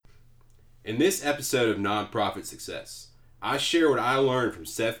In this episode of Nonprofit Success, I share what I learned from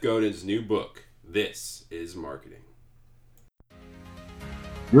Seth Godin's new book, This is Marketing.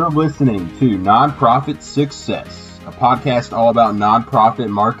 You're listening to Nonprofit Success, a podcast all about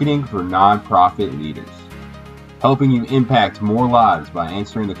nonprofit marketing for nonprofit leaders, helping you impact more lives by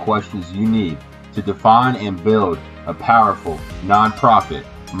answering the questions you need to define and build a powerful nonprofit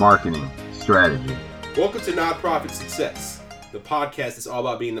marketing strategy. Welcome to Nonprofit Success, the podcast that's all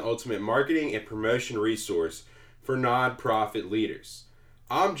about being the ultimate marketing and promotion resource for nonprofit leaders.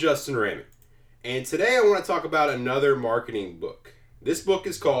 I'm Justin Raymond, and today I want to talk about another marketing book. This book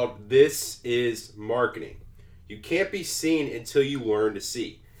is called This is Marketing. You can't be seen until you learn to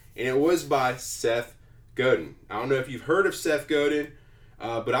see. And it was by Seth Godin. I don't know if you've heard of Seth Godin,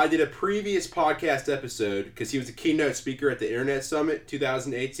 but I did a previous podcast episode because he was a keynote speaker at the Internet Summit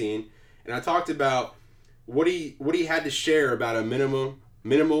 2018. And I talked about what he had to share about a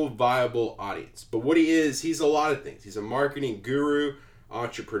minimal viable audience. But what he is, he's a lot of things. He's a marketing guru,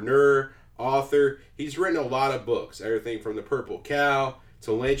 entrepreneur, author. He's written a lot of books, everything from The Purple Cow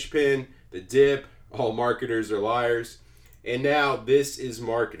to Linchpin, The Dip, All Marketers Are Liars, and now This is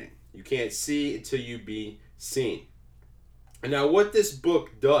Marketing. You can't see until you be seen. And now what this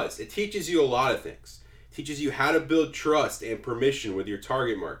book does, it teaches you a lot of things. It teaches you how to build trust and permission with your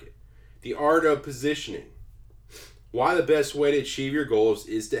target market, the art of positioning, why the best way to achieve your goals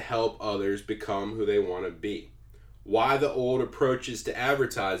is to help others become who they want to be, why the old approaches to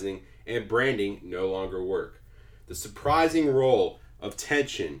advertising and branding no longer work, the surprising role of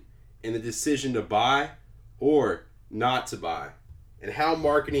tension in the decision to buy or not to buy, and how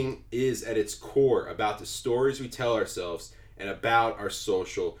marketing is at its core about the stories we tell ourselves and about our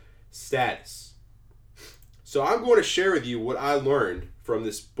social status. So I'm going to share with you what I learned from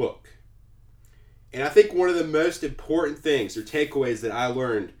this book. And I think one of the most important things or takeaways that I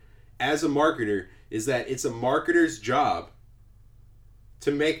learned as a marketer is that it's a marketer's job to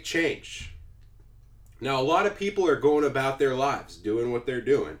make change. Now, a lot of people are going about their lives doing what they're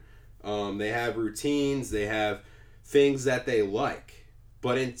doing. They have routines, they have things that they like.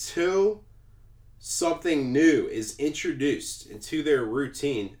 But until something new is introduced into their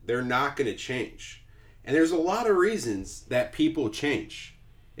routine, they're not going to change. And there's a lot of reasons that people change.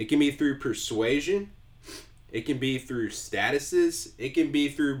 It can be through persuasion. It can be through statuses. It can be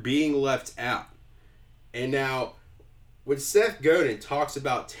through being left out. And now, when Seth Godin talks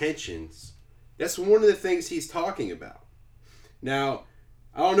about tensions, that's one of the things he's talking about. Now,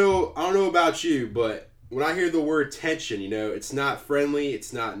 I don't know about you, but when I hear the word tension, it's not friendly,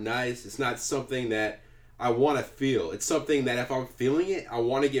 it's not nice, it's not something that I want to feel. It's something that if I'm feeling it, I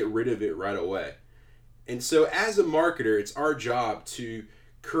want to get rid of it right away. And so as a marketer, it's our job to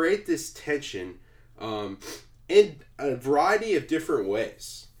create this tension in a variety of different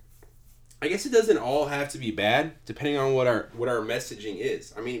ways. I guess it doesn't all have to be bad, depending on what our messaging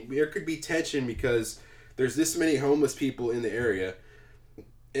is. I mean, there could be tension because there's this many homeless people in the area,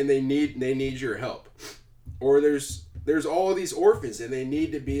 and they need your help. Or there's all of these orphans, and they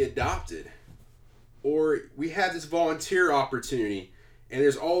need to be adopted. Or we have this volunteer opportunity, and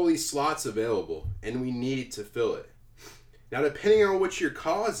there's all these slots available, and we need to fill it. Now, depending on what your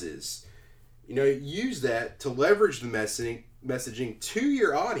cause is, use that to leverage the messaging to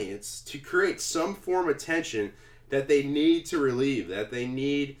your audience to create some form of tension that they need to relieve, that they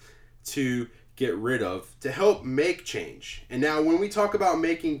need to get rid of to help make change. And now when we talk about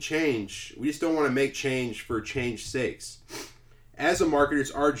making change, we just don't want to make change for change's sakes. As a marketer,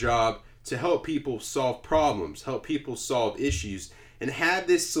 it's our job to help people solve problems, help people solve issues, and have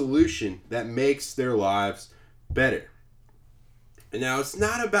this solution that makes their lives better. And now it's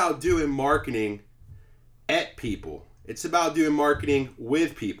not about doing marketing at people. It's about doing marketing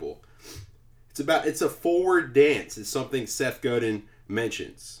with people. It's a forward dance. It's something Seth Godin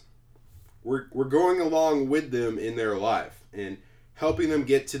mentions. We're going along with them in their life and helping them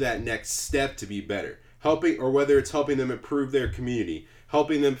get to that next step to be better. Whether it's helping them improve their community,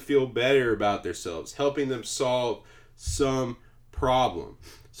 helping them feel better about themselves, helping them solve some problem.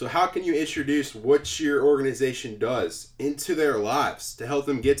 So how can you introduce what your organization does into their lives to help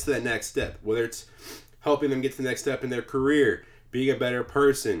them get to that next step? Whether it's helping them get to the next step in their career, being a better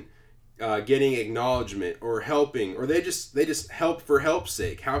person, getting acknowledgement, or helping, or they just help for help's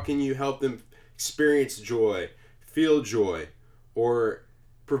sake. How can you help them experience joy, feel joy, or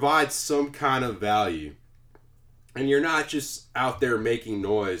provide some kind of value? And you're not just out there making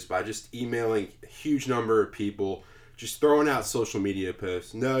noise by just emailing a huge number of people, just throwing out social media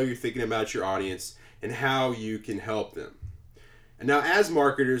posts. No, you're thinking about your audience and how you can help them. And now as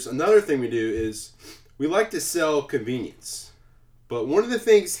marketers, another thing we do is we like to sell convenience. But one of the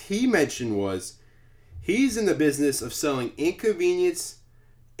things he mentioned was he's in the business of selling inconvenience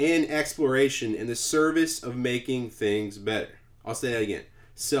and exploration in the service of making things better. I'll say that again.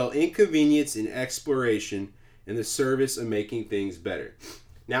 Sell inconvenience and exploration in the service of making things better.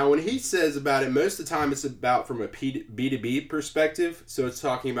 Now, when he says about it, most of the time it's about from a B2B perspective. So it's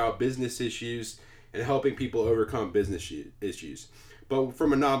talking about business issues and helping people overcome business issues. But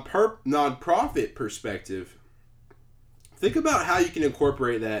from a nonprofit perspective, think about how you can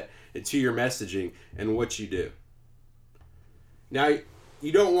incorporate that into your messaging and what you do. Now,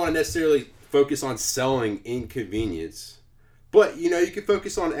 you don't want to necessarily focus on selling inconvenience, but you can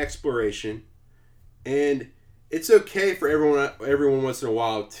focus on exploration, and it's okay for everyone once in a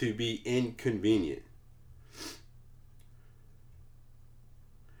while to be inconvenient.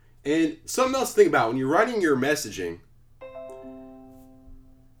 And something else to think about when you're writing your messaging,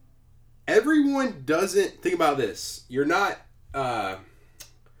 everyone doesn't think about this. You're not,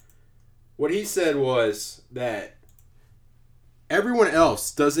 what he said was that everyone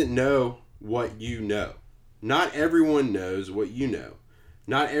else doesn't know what you know. Not everyone knows what you know.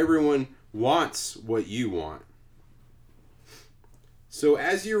 Not everyone wants what you want. So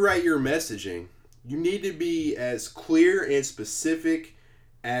as you write your messaging, you need to be as clear and specific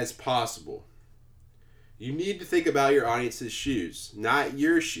as possible. You need to think about your audience's shoes, not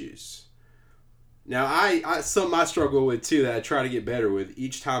your shoes. Now, I something I struggle with too that I try to get better with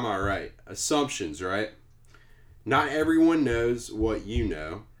each time I write. Assumptions, right? Not everyone knows what you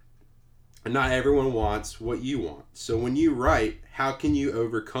know, and not everyone wants what you want. So when you write, how can you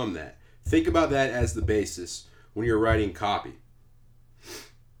overcome that? Think about that as the basis when you're writing copy.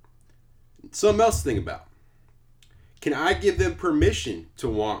 Something else to think about. Can I give them permission to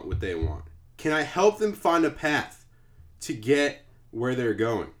want what they want? Can I help them find a path to get where they're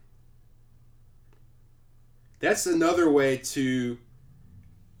going? That's another way to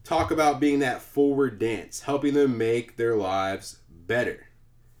talk about being that forward dance, helping them make their lives better.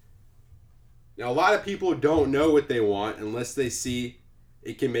 Now, a lot of people don't know what they want unless they see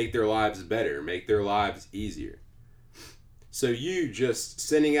it can make their lives better, make their lives easier. So you just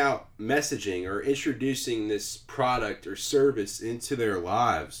sending out messaging or introducing this product or service into their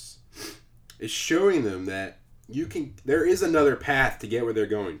lives is showing them that there is another path to get where they're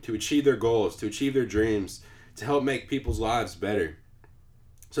going, to achieve their goals, to achieve their dreams, to help make people's lives better.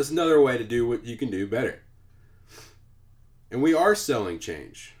 So it's another way to do what you can do better. And we are selling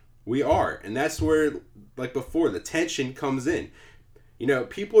change. We are. And that's where, like before, the tension comes in.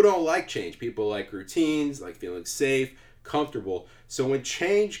 People don't like change. People like routines, like feeling safe, comfortable. So when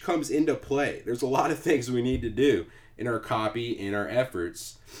change comes into play, there's a lot of things we need to do in our copy, in our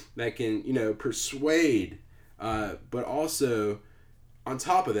efforts that can, persuade, but also on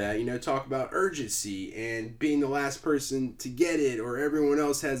top of that, talk about urgency and being the last person to get it, or everyone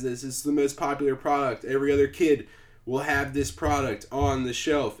else has this. It's the most popular product. Every other kid will have this product on the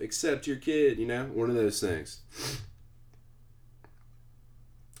shelf except your kid, one of those things.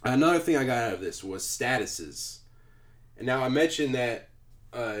 Another thing I got out of this was statuses. And now I mentioned that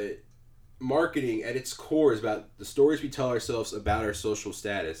marketing at its core is about the stories we tell ourselves about our social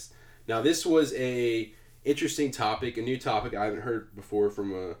status. Now this was a interesting topic, a new topic I haven't heard before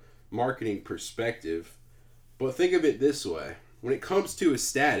from a marketing perspective. But think of it this way. When it comes to a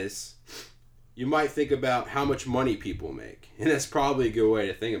status, you might think about how much money people make. And that's probably a good way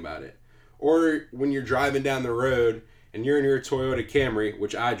to think about it. Or when you're driving down the road and you're in your Toyota Camry,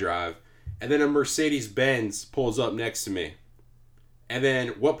 which I drive, and then a Mercedes-Benz pulls up next to me. And then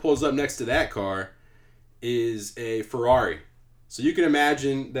what pulls up next to that car is a Ferrari. So you can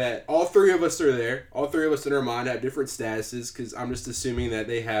imagine that all three of us are there. All three of us in our mind have different statuses because I'm just assuming that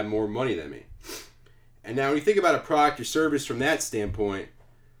they have more money than me. And now when you think about a product or service from that standpoint,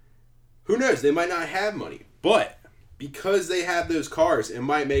 who knows? They might not have money. But because they have those cars, it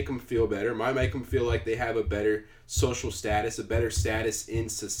might make them feel better. It might make them feel like they have a better social status, a better status in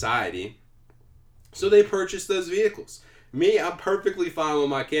society. So they purchase those vehicles. Me, I'm perfectly fine with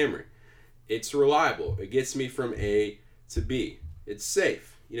my Camry. It's reliable. It gets me from A to B. It's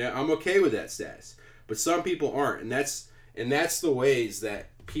safe. I'm okay with that status. But some people aren't. And that's the ways that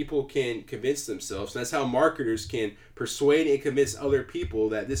people can convince themselves. And that's how marketers can persuade and convince other people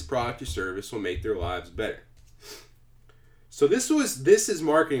that this product or service will make their lives better. So this is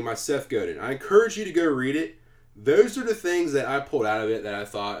Marketing by Seth Godin. I encourage you to go read it. Those are the things that I pulled out of it that I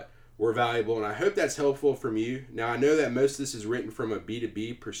thought were valuable, and I hope that's helpful from you. Now, I know that most of this is written from a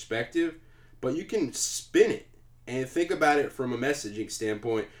B2B perspective, but you can spin it and think about it from a messaging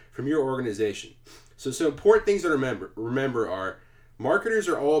standpoint from your organization. So some important things to remember are marketers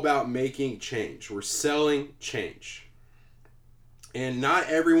are all about making change. We're selling change. And not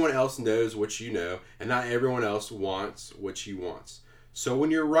everyone else knows what you know, and not everyone else wants what you want. So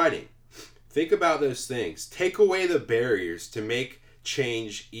when you're writing, think about those things. Take away the barriers to make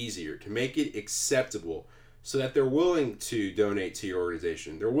change easier, to make it acceptable, so that they're willing to donate to your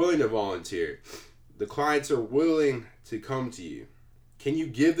organization. They're willing to volunteer. The clients are willing to come to you. Can you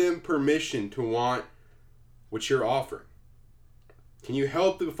give them permission to want what you're offering? Can you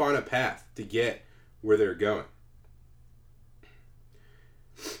help them find a path to get where they're going?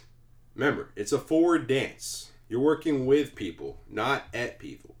 Remember, it's a forward dance. You're working with people, not at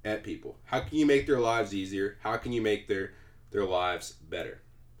people. How can you make their lives easier? How can you make their lives better?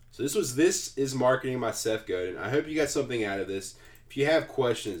 So this is Marketing by Seth Godin. I hope you got something out of this. If you have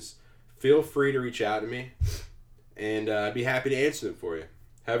questions, feel free to reach out to me, and I'd be happy to answer them for you.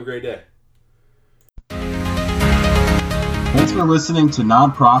 Have a great day. Thanks for listening to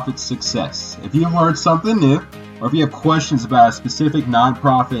Nonprofit Success. If you've learned something new, or if you have questions about a specific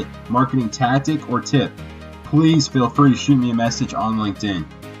nonprofit marketing tactic or tip, please feel free to shoot me a message on LinkedIn.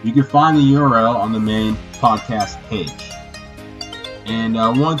 You can find the URL on the main podcast page. And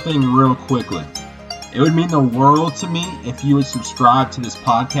one thing real quickly, it would mean the world to me if you would subscribe to this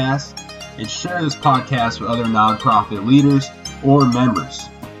podcast and share this podcast with other nonprofit leaders or members.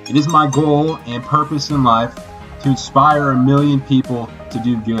 It is my goal and purpose in life to inspire 1 million people to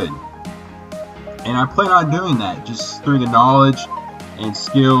do good. And I plan on doing that just through the knowledge and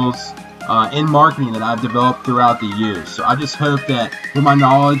skills in marketing that I've developed throughout the years. So I just hope that with my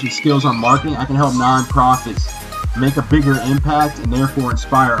knowledge and skills on marketing, I can help nonprofits make a bigger impact and therefore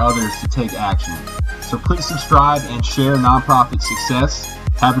inspire others to take action. So please subscribe and share Nonprofit Success.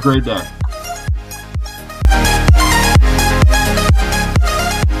 Have a great day.